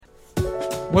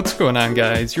What's going on,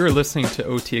 guys? You're listening to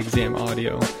OT Exam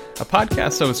Audio, a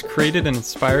podcast that was created and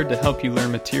inspired to help you learn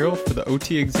material for the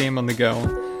OT exam on the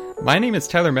go. My name is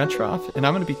Tyler Metroff, and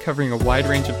I'm going to be covering a wide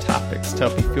range of topics to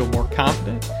help you feel more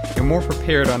confident and more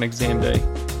prepared on exam day.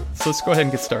 So let's go ahead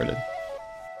and get started.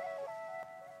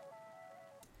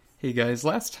 Hey guys,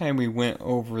 last time we went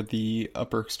over the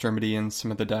upper extremity and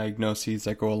some of the diagnoses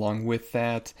that go along with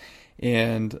that.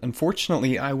 And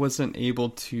unfortunately, I wasn't able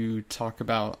to talk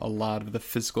about a lot of the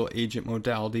physical agent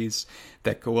modalities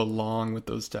that go along with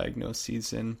those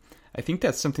diagnoses. And I think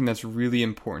that's something that's really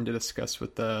important to discuss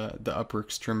with the upper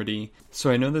extremity. So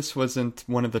I know this wasn't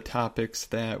one of the topics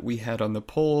that we had on the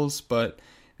polls, but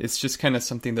it's just kind of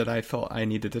something that I felt I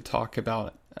needed to talk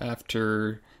about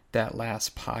after that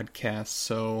last podcast.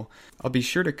 So I'll be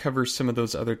sure to cover some of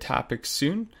those other topics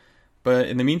soon. But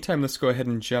in the meantime, let's go ahead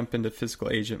and jump into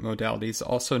physical agent modalities,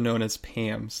 also known as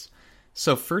PAMs.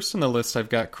 So first on the list, I've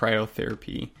got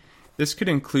cryotherapy. This could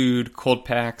include cold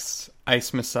packs,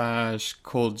 ice massage,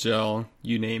 cold gel,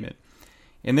 you name it.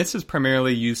 And this is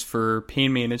primarily used for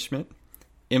pain management,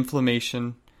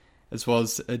 inflammation, as well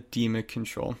as edema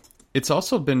control. It's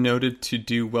also been noted to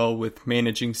do well with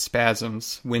managing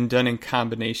spasms when done in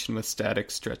combination with static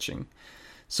stretching.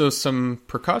 So some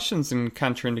precautions and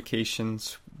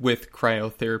contraindications with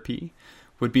cryotherapy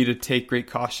would be to take great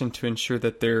caution to ensure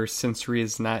that their sensory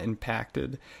is not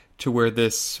impacted to where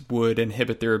this would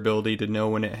inhibit their ability to know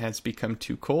when it has become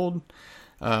too cold,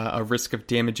 a risk of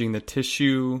damaging the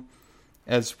tissue,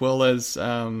 as well as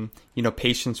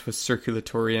patients with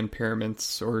circulatory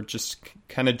impairments or just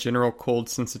kind of general cold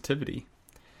sensitivity.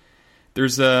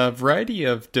 There's a variety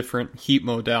of different heat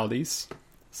modalities,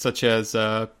 such as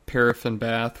paraffin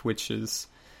bath, which is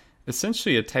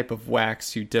essentially a type of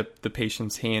wax you dip the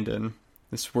patient's hand in.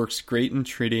 This works great in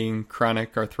treating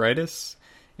chronic arthritis,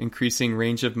 increasing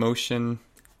range of motion,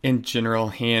 and general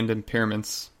hand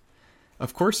impairments.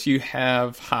 Of course, you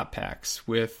have hot packs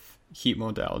with heat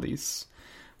modalities,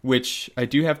 which I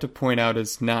do have to point out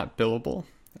is not billable.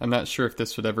 I'm not sure if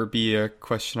this would ever be a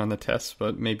question on the test,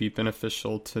 but may be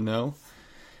beneficial to know.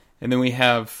 And then we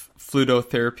have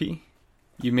flutotherapy.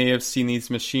 You may have seen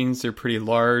these machines. They're pretty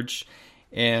large.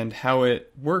 And how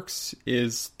it works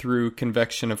is through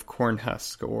convection of corn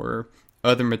husk or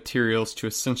other materials to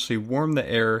essentially warm the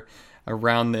air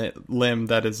around the limb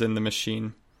that is in the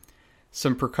machine.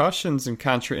 Some precautions and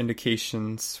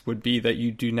contraindications would be that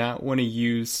you do not want to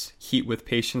use heat with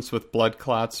patients with blood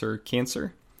clots or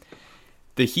cancer.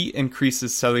 The heat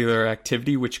increases cellular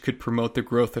activity, which could promote the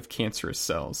growth of cancerous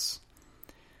cells.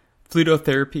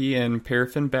 Flutotherapy and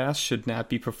paraffin baths should not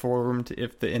be performed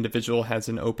if the individual has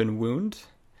an open wound.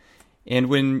 And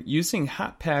when using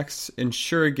hot packs,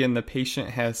 ensure again the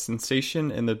patient has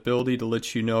sensation and the ability to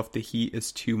let you know if the heat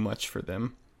is too much for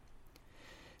them.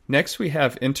 Next, we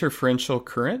have interferential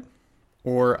current,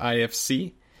 or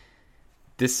IFC.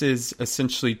 This is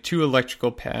essentially two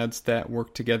electrical pads that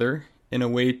work together in a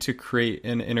way to create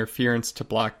an interference to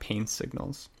block pain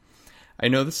signals. I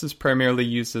know this is primarily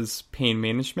used as pain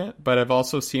management, but I've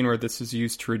also seen where this is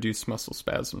used to reduce muscle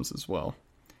spasms as well.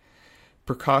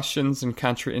 Precautions and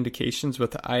contraindications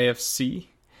with IFC.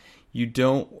 You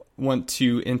don't want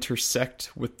to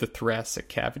intersect with the thoracic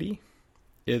cavity.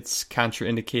 It's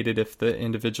contraindicated if the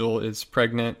individual is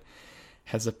pregnant,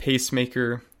 has a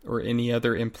pacemaker, or any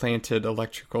other implanted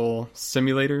electrical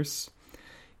stimulators.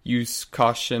 Use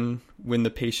caution when the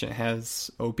patient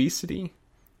has obesity,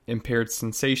 impaired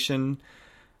sensation,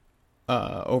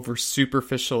 over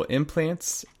superficial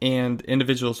implants, and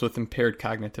individuals with impaired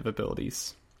cognitive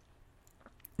abilities.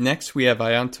 Next, we have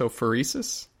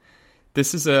iontophoresis.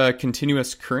 This is a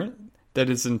continuous current that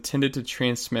is intended to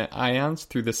transmit ions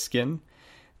through the skin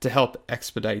to help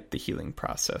expedite the healing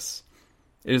process.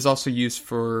 It is also used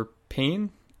for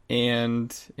pain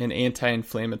and an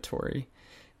anti-inflammatory.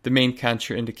 The main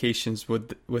contraindications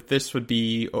with this would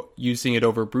be using it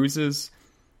over bruises,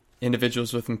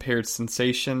 individuals with impaired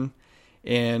sensation,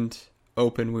 and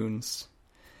open wounds.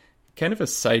 Kind of a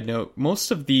side note, most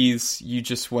of these you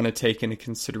just want to take into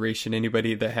consideration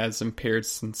anybody that has impaired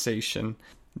sensation.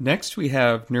 Next, we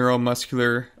have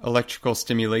neuromuscular electrical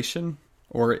stimulation,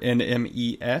 or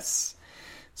NMES.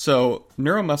 So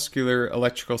neuromuscular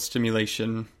electrical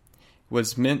stimulation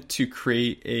was meant to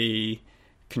create a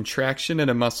contraction in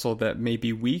a muscle that may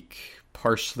be weak,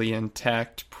 partially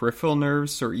intact peripheral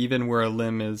nerves, or even where a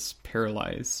limb is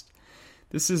paralyzed.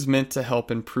 This is meant to help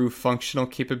improve functional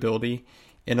capability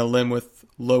in a limb with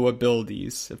low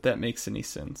abilities, if that makes any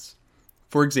sense.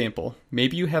 For example,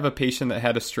 maybe you have a patient that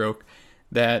had a stroke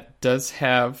that does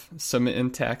have some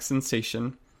intact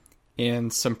sensation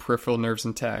and some peripheral nerves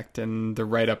intact in the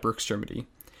right upper extremity.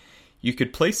 You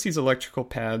could place these electrical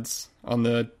pads on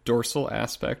the dorsal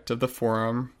aspect of the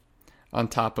forearm on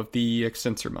top of the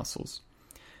extensor muscles.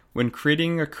 When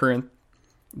creating a current,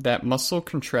 that muscle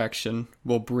contraction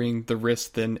will bring the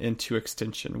wrist then into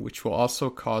extension, which will also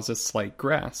cause a slight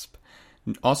grasp,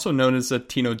 also known as a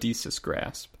tenodesis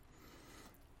grasp.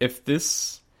 If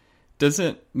this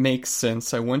doesn't make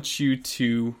sense, I want you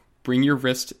to bring your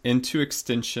wrist into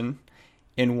extension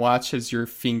and watch as your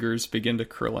fingers begin to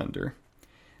curl under.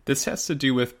 This has to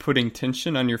do with putting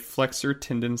tension on your flexor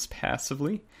tendons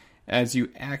passively as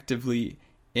you actively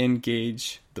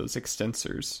engage those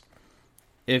extensors.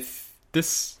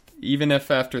 Even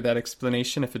if after that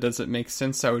explanation, if it doesn't make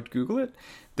sense, I would Google it.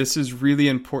 This is really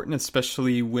important,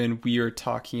 especially when we are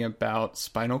talking about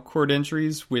spinal cord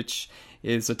injuries, which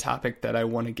is a topic that I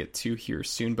want to get to here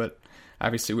soon, but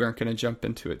obviously we aren't going to jump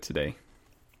into it today.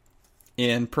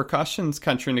 And precautions,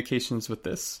 contraindications with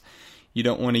this. You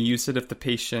don't want to use it if the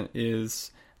patient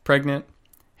is pregnant,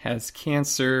 has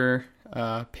cancer,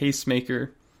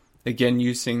 pacemaker. Again,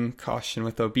 using caution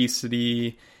with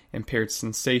obesity, impaired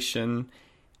sensation,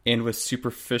 and with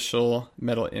superficial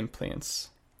metal implants.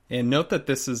 And note that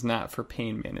this is not for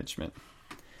pain management.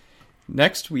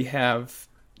 Next, we have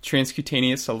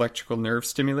transcutaneous electrical nerve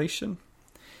stimulation.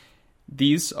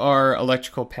 These are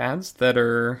electrical pads that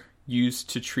are used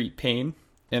to treat pain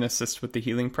and assist with the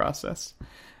healing process.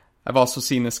 I've also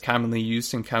seen this commonly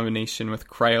used in combination with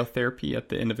cryotherapy at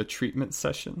the end of a treatment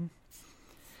session.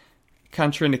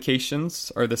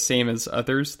 Contraindications are the same as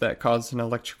others that cause an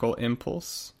electrical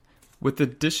impulse, with the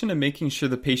addition of making sure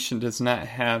the patient does not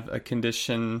have a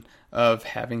condition of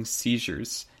having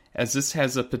seizures, as this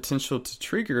has a potential to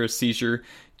trigger a seizure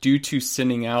due to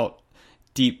sending out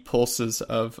deep pulses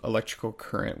of electrical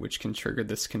current, which can trigger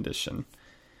this condition.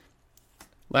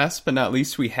 Last but not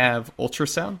least, we have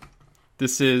ultrasound.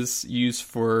 This is used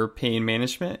for pain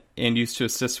management and used to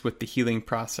assist with the healing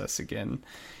process again.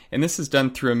 And this is done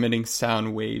through emitting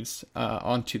sound waves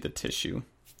onto the tissue.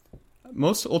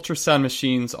 Most ultrasound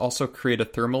machines also create a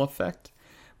thermal effect,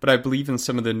 but I believe in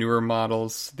some of the newer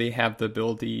models, they have the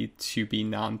ability to be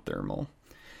non-thermal.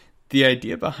 The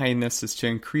idea behind this is to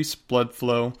increase blood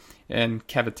flow and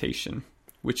cavitation,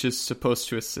 which is supposed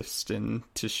to assist in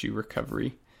tissue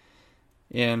recovery.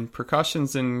 And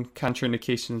precautions and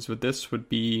contraindications with this would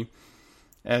be,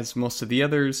 as most of the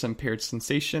others, impaired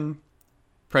sensation,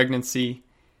 pregnancy,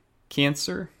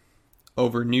 cancer,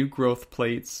 over new growth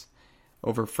plates,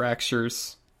 over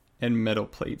fractures, and metal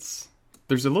plates.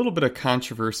 There's a little bit of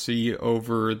controversy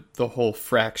over the whole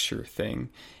fracture thing,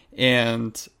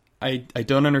 and I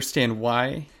don't understand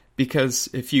why, because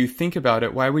if you think about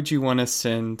it, why would you want to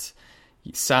send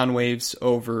sound waves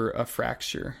over a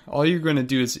fracture? All you're going to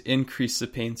do is increase the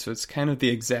pain, so it's kind of the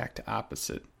exact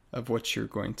opposite of what you're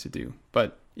going to do.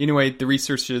 But anyway, the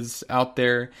research is out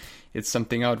there. It's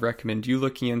something I would recommend you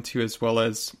looking into, as well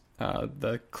as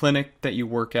the clinic that you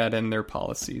work at and their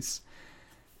policies.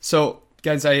 So,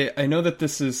 guys, I know that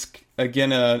this is,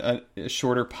 again, a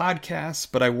shorter podcast,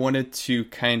 but I wanted to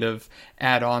kind of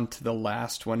add on to the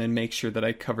last one and make sure that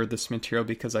I cover this material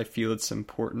because I feel it's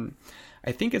important.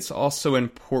 I think it's also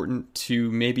important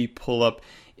to maybe pull up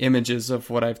images of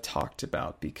what I've talked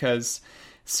about, because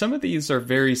some of these are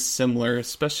very similar,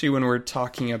 especially when we're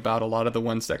talking about a lot of the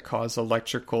ones that cause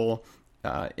electrical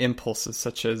impulses,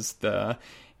 such as the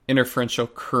interferential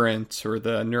current or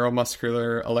the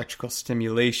neuromuscular electrical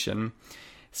stimulation.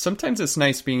 Sometimes it's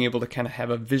nice being able to kind of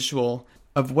have a visual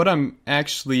of what I'm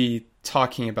actually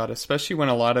talking about, especially when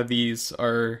a lot of these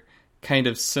are kind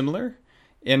of similar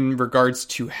in regards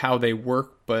to how they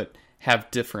work, but have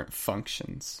different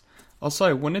functions. Also,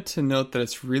 I wanted to note that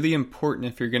it's really important,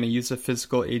 if you're going to use a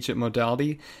physical agent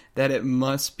modality, that it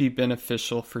must be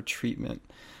beneficial for treatment.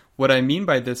 What I mean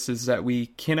by this is that we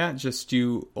cannot just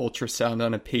do ultrasound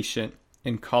on a patient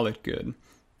and call it good.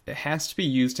 It has to be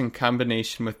used in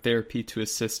combination with therapy to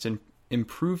assist in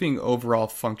improving overall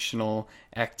functional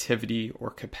activity or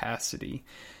capacity.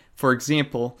 For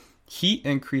example, heat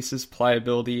increases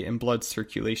pliability and blood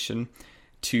circulation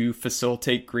to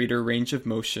facilitate greater range of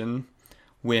motion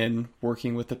when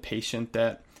working with a patient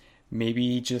that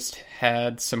maybe just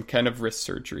had some kind of wrist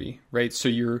surgery, right? So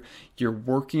you're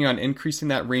working on increasing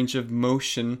that range of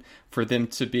motion for them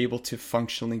to be able to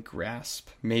functionally grasp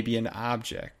maybe an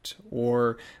object,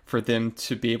 or for them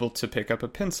to be able to pick up a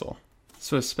pencil.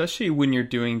 So especially when you're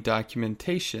doing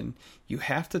documentation, you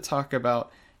have to talk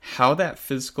about how that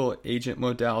physical agent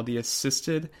modality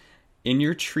assisted in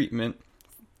your treatment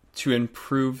to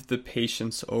improve the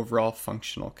patient's overall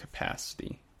functional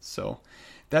capacity. So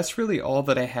that's really all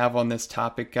that I have on this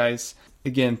topic, guys.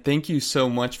 Again, thank you so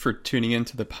much for tuning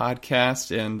into the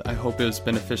podcast, and I hope it was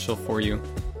beneficial for you.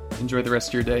 Enjoy the rest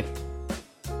of your day.